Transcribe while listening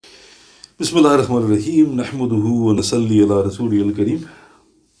Bismillah ar-Rahman ar-Rahim. Nahmaduhu wa nasalli ala Rasuli al-Kareem.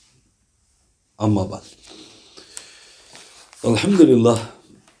 Amma ba'd. Alhamdulillah.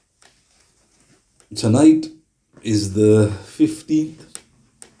 Tonight is the 15th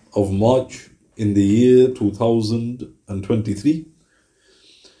of March in the year 2023.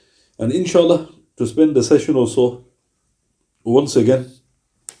 And inshallah, to spend a session or so, once again,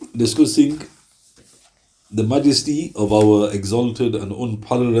 discussing the majesty of our exalted and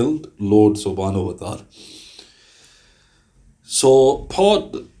unparalleled Lord Subhanahu wa Ta'ala. So,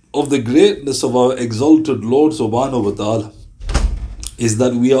 part of the greatness of our exalted Lord Subhanahu wa Ta'ala is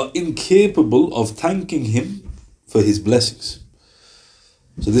that we are incapable of thanking Him for His blessings.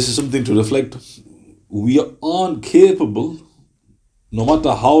 So this is something to reflect on. We aren't capable, no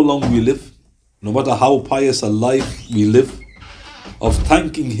matter how long we live, no matter how pious a life we live, of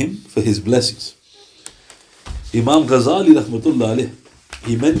thanking Him for His blessings. Imam Ghazali rahmatullah alayh,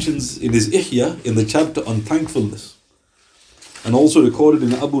 he mentions in his Ihya, in the chapter on thankfulness, and also recorded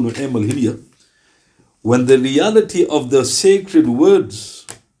in Abu Nu'aym al-Hilya, when the reality of the sacred words,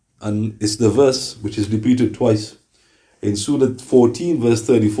 and it's the verse which is repeated twice, in Surah 14 verse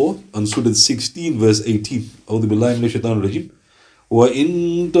 34 and Surah 16 verse 18, A'udhu billahi minash shaitanir rajim,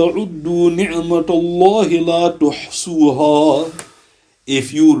 وَإِن تَعُدُّوا نِعْمَةَ اللَّهِ لَا تُحْصُوهَا.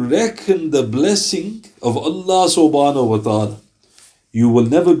 If you reckon the blessing of Allah subhanahu wa ta'ala, you will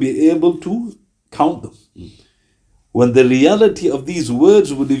never be able to count them. When the reality of these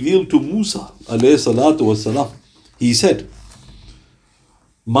words were revealed to Musa alayhi salatu wasalam, he said,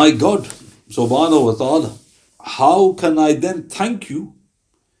 my God subhanahu wa ta'ala, how can I then thank you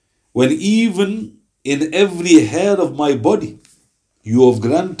when even in every hair of my body you have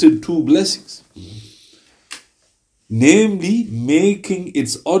granted two blessings? Namely, making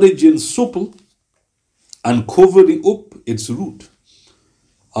its origin supple and covering up its root,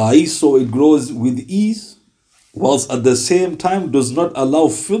 so it grows with ease, whilst at the same time does not allow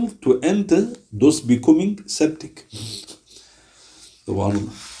filth to enter, thus becoming septic.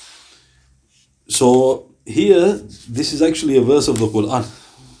 So here, this is actually a verse of the Quran,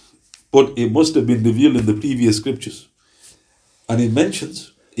 but it must have been revealed in the previous scriptures. And it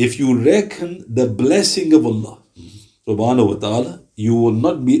mentions, if you reckon the blessing of Allah subhanahu wa ta'ala, you will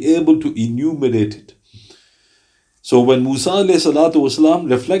not be able to enumerate it. So when Musa alayhi salatu wasalam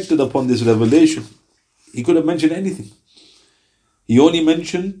reflected upon this revelation, he could have mentioned anything. He only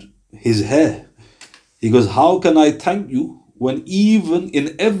mentioned his hair. He goes, how can I thank you when even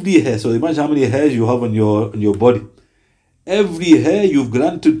in every hair, so imagine how many hairs you have on your body. Every hair you've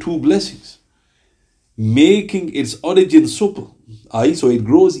granted two blessings. Making its origin supple, so it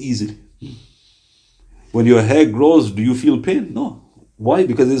grows easily. When your hair grows, do you feel pain? No. Why?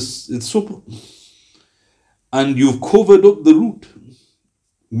 Because it's supple. And you've covered up the root.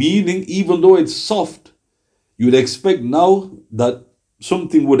 Meaning, even though it's soft, you'd expect now that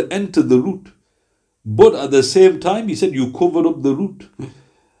something would enter the root. But at the same time, he said, you covered up the root.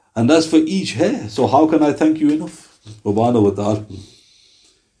 And that's for each hair. So how can I thank you enough? Subhanahu wa ta'ala.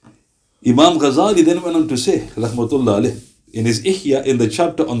 Imam Ghazali then went on to say, rahmatullah alayh, in his Ihya, in the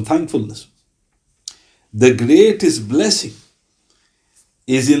chapter on thankfulness, the greatest blessing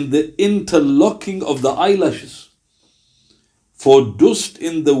is in the interlocking of the eyelashes. For dust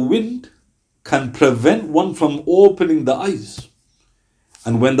in the wind can prevent one from opening the eyes.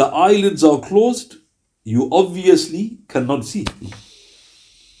 And when the eyelids are closed, you obviously cannot see.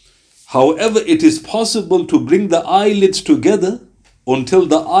 However, it is possible to bring the eyelids together until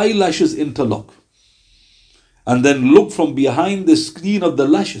the eyelashes interlock, and then look from behind the screen of the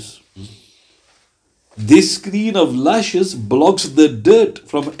lashes. This screen of lashes blocks the dirt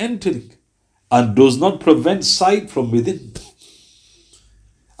from entering and does not prevent sight from within.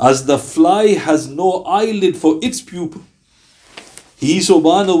 As the fly has no eyelid for its pupil, He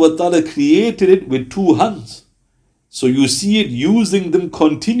subhanahu wa ta'ala created it with two hands. So you see it using them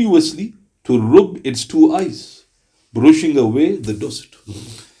continuously to rub its two eyes, brushing away the dust.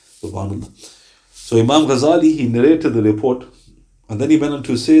 Subhanallah. So Imam Ghazali, he narrated the report, and then he went on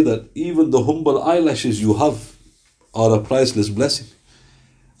to say that even the humble eyelashes you have are a priceless blessing.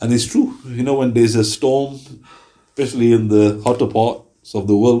 And it's true, when there's a storm, especially in the hotter parts of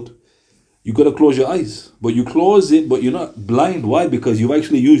the world, you got to close your eyes. But you close it, but you're not blind. Why? Because you've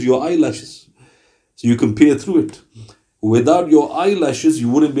actually used your eyelashes. So you can peer through it. Without your eyelashes, you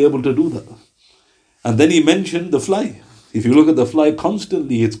wouldn't be able to do that. And then he mentioned the fly. If you look at the fly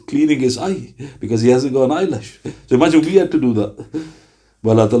constantly, it's cleaning his eye because he hasn't got an eyelash. So imagine we had to do that.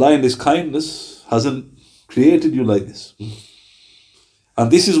 But Allah in His kindness hasn't created you like this. And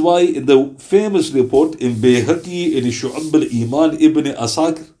this is why in the famous report in Bayhaqi, in Shu'ab al-Iman ibn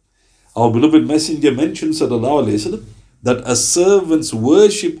Asakir, Our beloved Messenger mentioned, sallallahu alayhi wasallam, that a servant's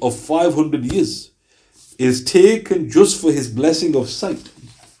worship of 500 years is taken just for his blessing of sight.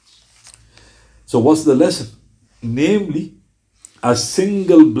 So what's the lesson? Namely, a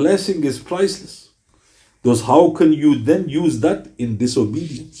single blessing is priceless. Thus, how can you then use that in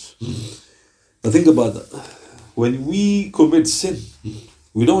disobedience? Now think about that. When we commit sin,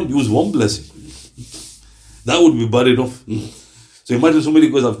 we don't use one blessing. That would be bad enough. So imagine somebody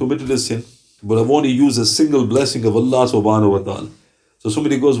goes, I've committed a sin, but I've only used a single blessing of Allah SWT. So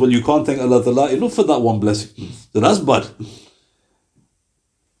somebody goes, well, you can't thank Allah Ta'ala enough for that one blessing. So that's bad.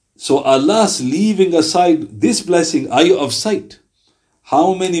 So Allah's leaving aside this blessing, eye of sight.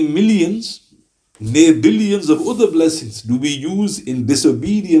 How many millions, nay billions of other blessings do we use in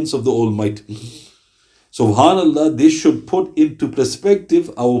disobedience of the Almighty? Subhanallah, this should put into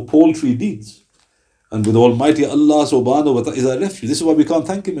perspective our paltry deeds. And with Almighty Allah subhanahu wa ta'ala is our refuge. This is why we can't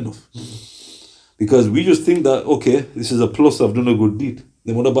thank Him enough. Because we just think that, okay, this is a plus, I've done a good deed.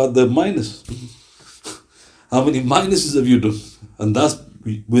 Then what about the minus? How many minuses have you done? And that's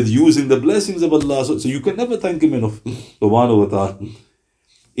with using the blessings of Allah. So you can never thank Him enough. Subhanahu wa ta'ala.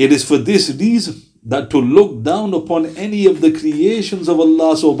 It is for this reason that to look down upon any of the creations of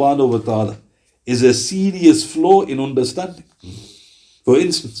Allah subhanahu wa ta'ala is a serious flaw in understanding. For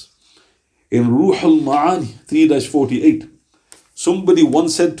instance, in Ruh al-Ma'ani 3-48, somebody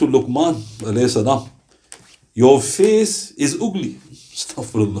once said to Luqman alayhi salam, your face is ugly.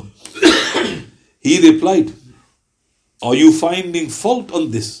 Astaghfirullah. He replied, are you finding fault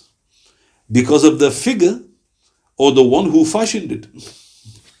on this because of the figure or the one who fashioned it?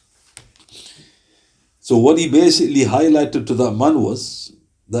 So what he basically highlighted to that man was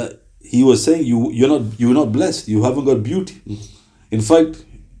that he was saying you're not blessed, you haven't got beauty. In fact,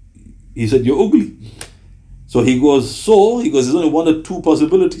 he said you're ugly. So he goes, there's only one or two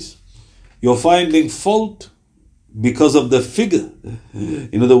possibilities. You're finding fault because of the figure,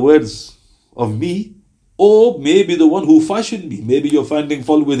 in other words, of me, or maybe the one who fashioned me. Maybe you're finding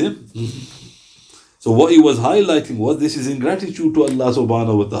fault with him. So what he was highlighting was this is ingratitude to Allah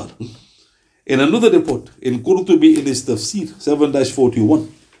subhanahu wa ta'ala. In another report, in Qurtubi in his tafsir 7-41,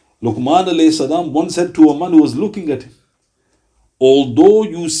 Luqman alayhi salam once said to a man who was looking at him, although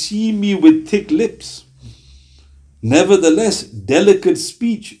you see me with thick lips, nevertheless delicate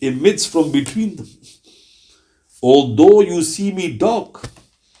speech emits from between them. Although you see me dark,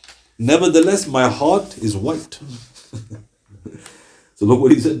 nevertheless my heart is white. So look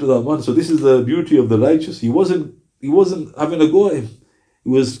what he said to that man. So this is the beauty of the righteous. He wasn't having a go at him. He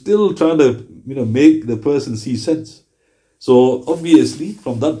was still trying to make the person see sense. So obviously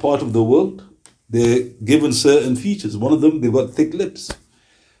from that part of the world, they're given certain features. One of them, they've got thick lips.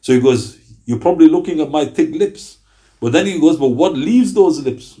 So he goes, you're probably looking at my thick lips. But then he goes, but what leaves those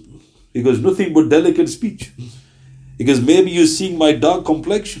lips? He goes, nothing but delicate speech. He goes, maybe you're seeing my dark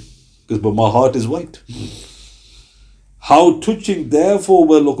complexion. He goes, but my heart is white. How touching therefore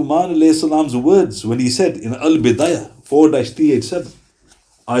were Luqman alayhi salam's words when he said in Al-Bidayah 4-387,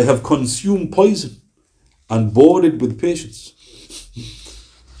 I have consumed poison and bore it with patience.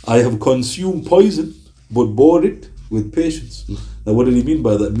 I have consumed poison, but bore it with patience. Now what did he mean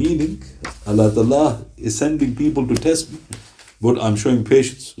by that? Meaning, Allah Ta'ala is sending people to test me, but I'm showing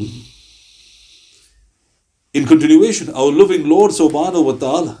patience. In continuation, our loving Lord Subhanahu wa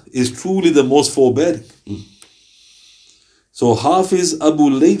Ta'ala is truly the most forbearing. So Hafiz Abu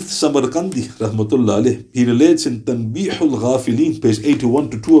Layth Samarkandi, rahmatullah alayh, he relates in Tanbihul Ghafilin, page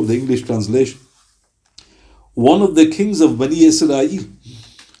 81-2 of the English translation. One of the kings of Bani Israel,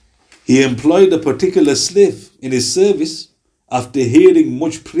 he employed a particular slave in his service after hearing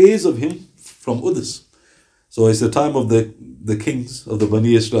much praise of him from others. So it's the time of the kings of the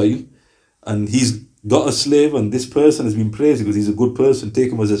Bani Israel, and he's got a slave, and this person has been praised because he's a good person,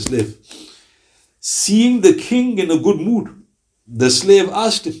 take him as a slave. Seeing the king in a good mood, the slave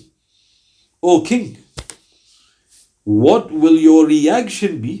asked him, O king, what will your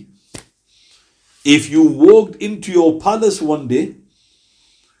reaction be if you walked into your palace one day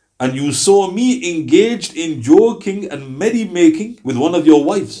and you saw me engaged in joking and merrymaking with one of your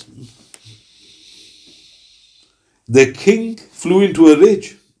wives? The king flew into a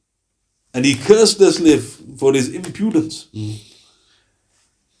rage and he cursed the slave for his impudence.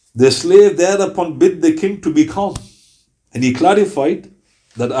 The slave thereupon bid the king to be calm, and he clarified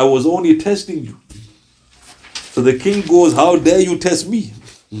that I was only testing you. So the king goes, how dare you test me?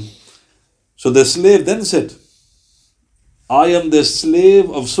 So the slave then said, I am the slave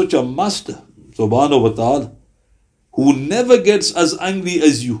of such a master, subhanahu wa ta'ala, who never gets as angry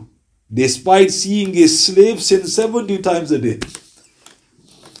as you, despite seeing his slave sin 70 times a day.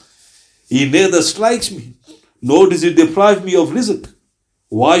 He neither strikes me, nor does he deprive me of rizq.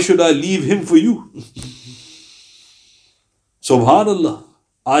 Why should I leave him for you? Subhanallah,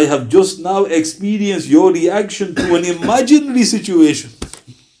 I have just now experienced your reaction to an imaginary situation.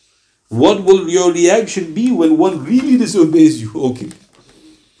 What will your reaction be when one really disobeys you, O king?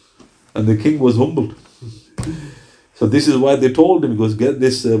 And the king was humbled. So this is why they told him, he goes, get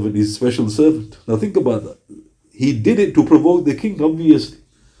this servant, he's a special servant. Now think about that. He did it to provoke the king, obviously.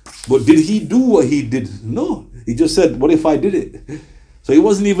 But did he do what he did? No. He just said, what if I did it? So it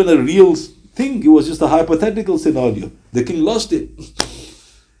wasn't even a real thing. It was just a hypothetical scenario. The king lost it.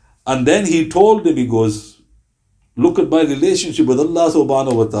 And then he told him, he goes, look at my relationship with Allah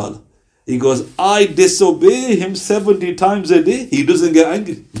SWT. He goes, I disobey him 70 times a day. He doesn't get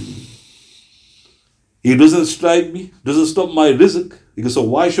angry. He doesn't strike me, doesn't stop my rizq. He goes, so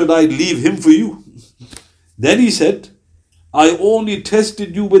why should I leave him for you? Then he said, I only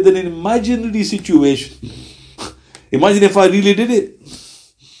tested you with an imaginary situation. Imagine if I really did it.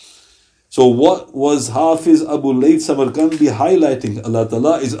 So what was Hafiz Abu Layth Samarkandi highlighting? Allah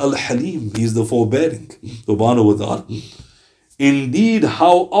Ta'ala is Al-Halim. He is the forbearing. Subhanahu wa ta'ala. Indeed,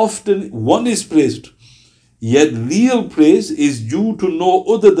 how often one is praised, yet real praise is due to no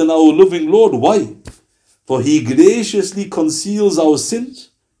other than our loving Lord. Why? For He graciously conceals our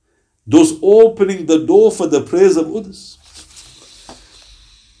sins, thus opening the door for the praise of others.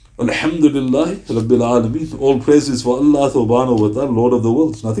 Alhamdulillah Rabbil Alameen. All praises for Allah Subhanahu wa Ta'ala, Lord of the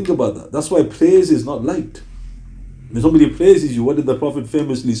worlds. Now think about that. That's why praise is not light. When somebody praises you, what did the Prophet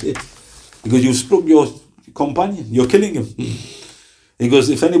famously say? Because you struck your companion, you're killing him. He goes,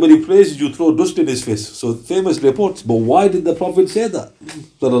 if anybody praises you, throw dust in his face. So famous reports. But why did the Prophet say that?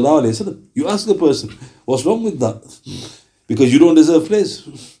 Sallallahu Alaihi Wasallam. You ask the person, what's wrong with that? Because you don't deserve praise.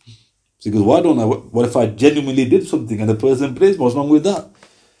 So he goes, why don't I? What if I genuinely did something and the person praised me? What's wrong with that?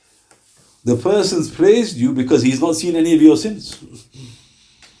 The person's praised you because he's not seen any of your sins.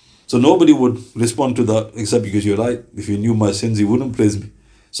 So nobody would respond to that except because you're right. If you knew my sins, he wouldn't praise me.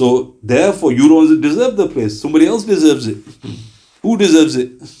 So therefore, you don't deserve the praise. Somebody else deserves it. Who deserves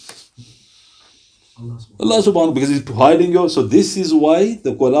it? Allah subhanahu, because he's hiding yours. So this is why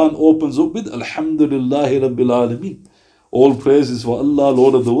the Quran opens up with Alhamdulillahi Rabbil Alameen. All praises for Allah,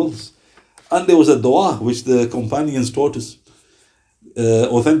 Lord of the worlds. And there was a dua which the companions taught us.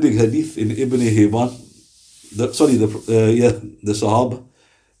 Authentic hadith in Ibn Hibban. The Sahaba.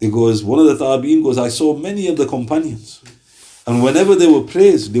 It goes, one of the Tabi'in goes, I saw many of the companions. And whenever they were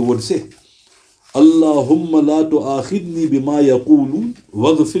praised, they would say, Allahumma la tu'akhidni bima yaqulun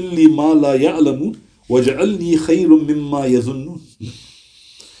waghfir li ma la ya'lamun waj'alni khayran mimma yadhunnun.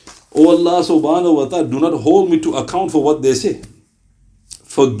 O Allah subhanahu wa ta'ala, do not hold me to account for what they say.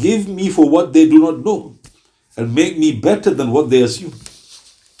 Forgive me for what they do not know and make me better than what they assume.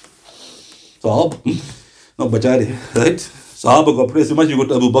 Sahaba, not Bachari, right? Sahaba got praise. Imagine you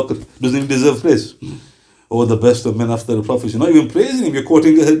got Abu Bakr, doesn't he deserve praise? Or the best of men after the Prophet. You're not even praising him, you're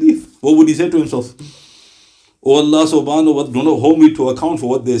quoting a hadith. What would he say to himself? Oh Allah subhanahu wa ta'ala, do not hold me to account for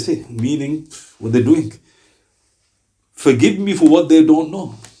what they say, meaning what they're doing. Forgive me for what they don't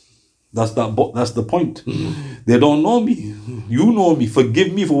know. That's the point. They don't know me. You know me.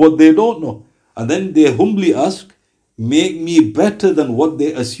 Forgive me for what they don't know. And then they humbly ask, make me better than what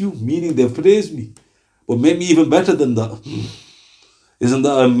they assume, meaning they praise me. But make me even better than that. Isn't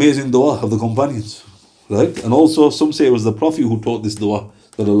that an amazing dua of the companions? Right? And also some say it was the Prophet who taught this dua.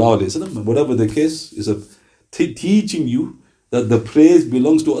 Whatever the case, is teaching you that the praise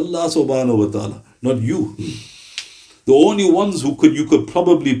belongs to Allah subhanahu wa ta'ala, not you. The only ones you could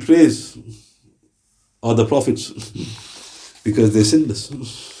probably praise are the prophets because they're sinless.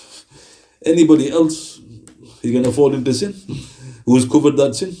 Anybody else, you're going to fall into sin. Who's covered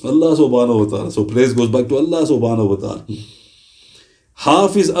that sin? Allah subhanahu wa ta'ala. So praise goes back to Allah subhanahu wa ta'ala.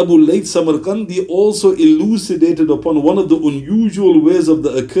 Hafiz Abu Layth Samarkandi also elucidated upon one of the unusual ways of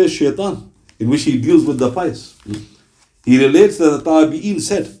the accursed Shaytan in which he deals with the pious. He relates that the Tabi'in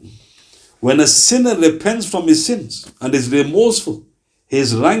said, when a sinner repents from his sins and is remorseful,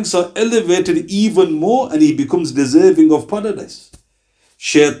 his ranks are elevated even more and he becomes deserving of paradise.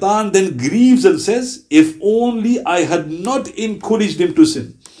 Shaitan then grieves and says, if only I had not encouraged him to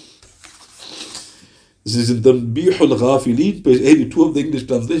sin. This is in Tanbihul Ghafilin, page 82 of the English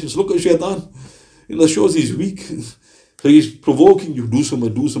translation. So look at Shaitan. It shows he's weak. So he's provoking you, do some,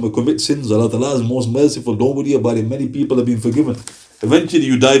 commit sins. Allah Ta'ala is most merciful. Don't worry about it. Many people have been forgiven. Eventually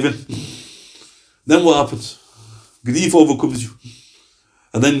you dive in. Then what happens? Grief overcomes you.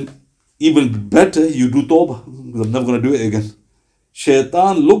 And then even better, you do tawbah. Because I'm never going to do it again.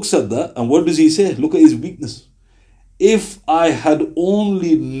 Shaitan looks at that and what does he say? Look at his weakness. if I had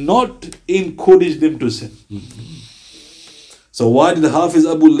only not encouraged him to sin. So why did Hafiz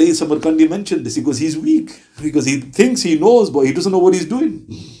Abu Layth Samarkandi mention this? Because he's weak. Because he thinks he knows, but he doesn't know what he's doing.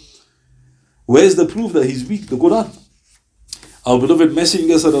 Where's the proof that he's weak? The Quran. Our beloved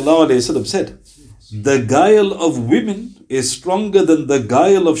Messenger sallallahu alayhi wasallam said, the guile of women is stronger than the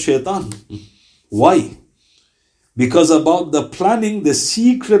guile of shaitan. Why? Because about the planning, the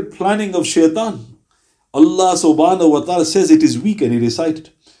secret planning of shaitan, Allah subhanahu wa ta'ala says it is weak, and he recited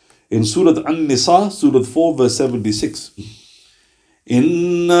in Surah An-Nisa, Surah 4 verse 76.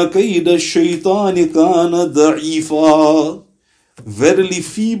 Inna kayda shaytani kana da'ifa. Verily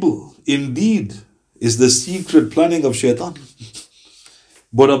feeble indeed is the secret planning of shaitan.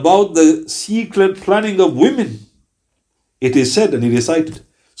 But about the secret planning of women, it is said, and he recited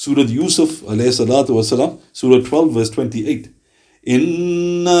Surah Yusuf alayhi salatu wasalam, Surah 12 verse 28.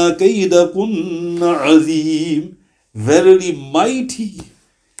 Inna kayda kunna azim. Verily mighty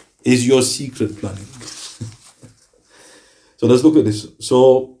is your secret planning. So let's look at this.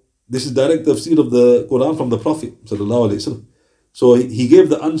 So this is direct tafsir of the Quran from the Prophet sallallahu alaihi wasallam. So he gave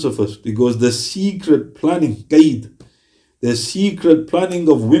the answer first. He goes, the secret planning, kaid, the secret planning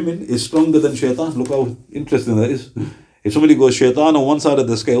of women is stronger than shaitan. Look how interesting that is. If somebody goes shaitan on one side of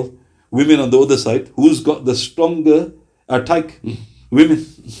the scale, women on the other side, who's got the stronger attack? Women.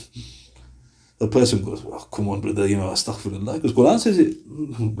 The person goes, oh, come on, brother, astaghfirullah. Because Quran says it.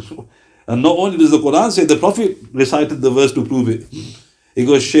 And not only does the Quran say, the Prophet recited the verse to prove it. He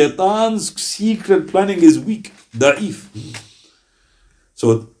goes, shaitan's secret planning is weak, da'if.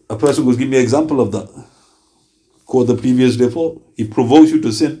 So a person goes, give me an example of that. Quote the previous report. He provokes you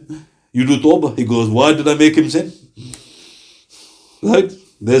to sin. You do tawbah. He goes, why did I make him sin? Right?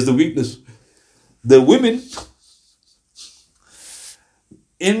 There's the weakness. The women,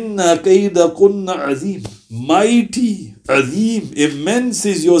 inna kayda kunna azim. Mighty, azim, immense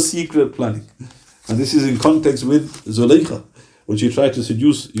is your secret planning. And this is in context with Zulaykha, when she tried to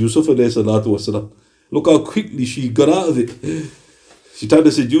seduce Yusuf alayhi salatu wasalam. Look how quickly she got out of it. She tried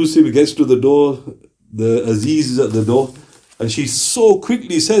to seduce him, he gets to the door, the Aziz is at the door, and she so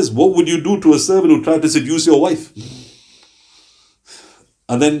quickly says, what would you do to a servant who tried to seduce your wife?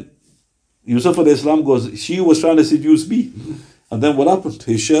 And then Yusuf alayhi salam goes, she was trying to seduce me. And then what happened?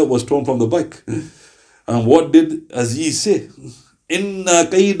 His shirt was torn from the back. And what did Aziz say? Inna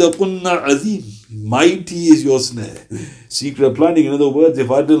kayda kunna azim. Mighty is your snare. Secret planning. In other words, if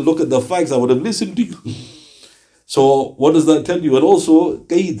I didn't look at the facts, I would have listened to you. So what does that tell you? And also,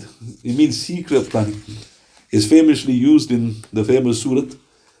 kaid, it means secret planning. Is famously used in the famous surah,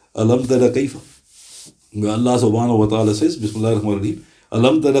 Alam tara kayfa. Where Allah subhanahu wa ta'ala says, Bismillah ar-Rahman ar-Rahim,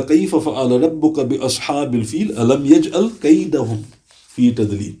 Alam tara kayfa fa'ala rabbuka bi ashabil fil, Alam yaj'al kaydahum fi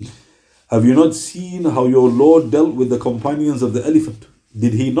tadlil. Have you not seen how your Lord dealt with the companions of the elephant?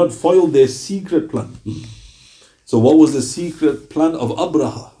 Did he not foil their secret plan? So what was the secret plan of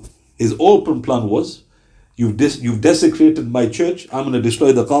Abraha? His open plan was, you've desecrated my church, I'm going to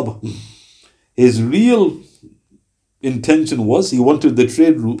destroy the Kaaba. His real intention was, he wanted the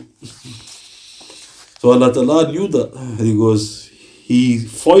trade route. So Allah Ta'ala knew that. He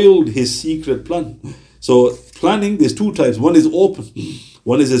foiled his secret plan. So planning, there's two types. One is open.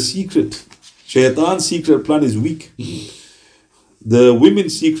 One is a secret. Shaitan's secret plan is weak. The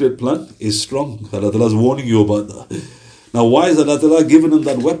women's secret plan is strong. Allah Ta'ala is warning you about that. Now why is Allah Ta'ala giving them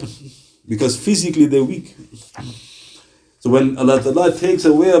that weapon? Because physically they're weak. So when Allah Ta'ala takes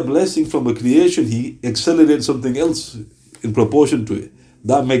away a blessing from a creation, He accelerates something else in proportion to it.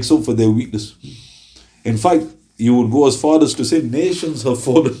 That makes up for their weakness. In fact, you would go as far as to say nations have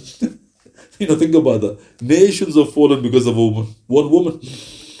fallen. Think about that. Nations have fallen because of a woman. One woman.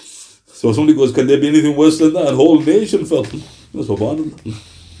 So somebody goes, can there be anything worse than that? A whole nation fell. SubhanAllah.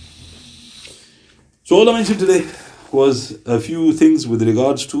 So all I mentioned today was a few things with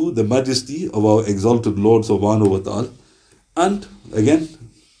regards to the majesty of our exalted Lord subhanahu wa ta'ala. And again,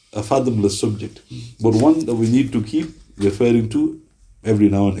 a fathomless subject. But one that we need to keep referring to every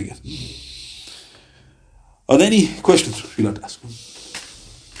now and again. Are there any questions you'd like to ask?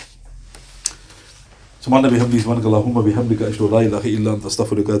 سبحان بحمده سبحانك اللهم بحمدك أشهد أن لا إله إلا أنت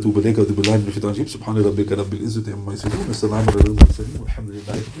أستغفرك وأتوب إليك وأتوب بالله من الشيطان الرجيم سبحان ربك رب العزة عما يصفون والسلام على المرسلين والحمد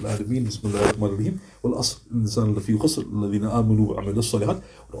لله رب العالمين بسم الله الرحمن الرحيم والعصر الإنسان لفي خسر الذين آمنوا وعملوا الصالحات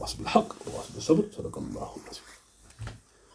وتواصوا بالحق وتواصوا بالصبر صدق الله العظيم.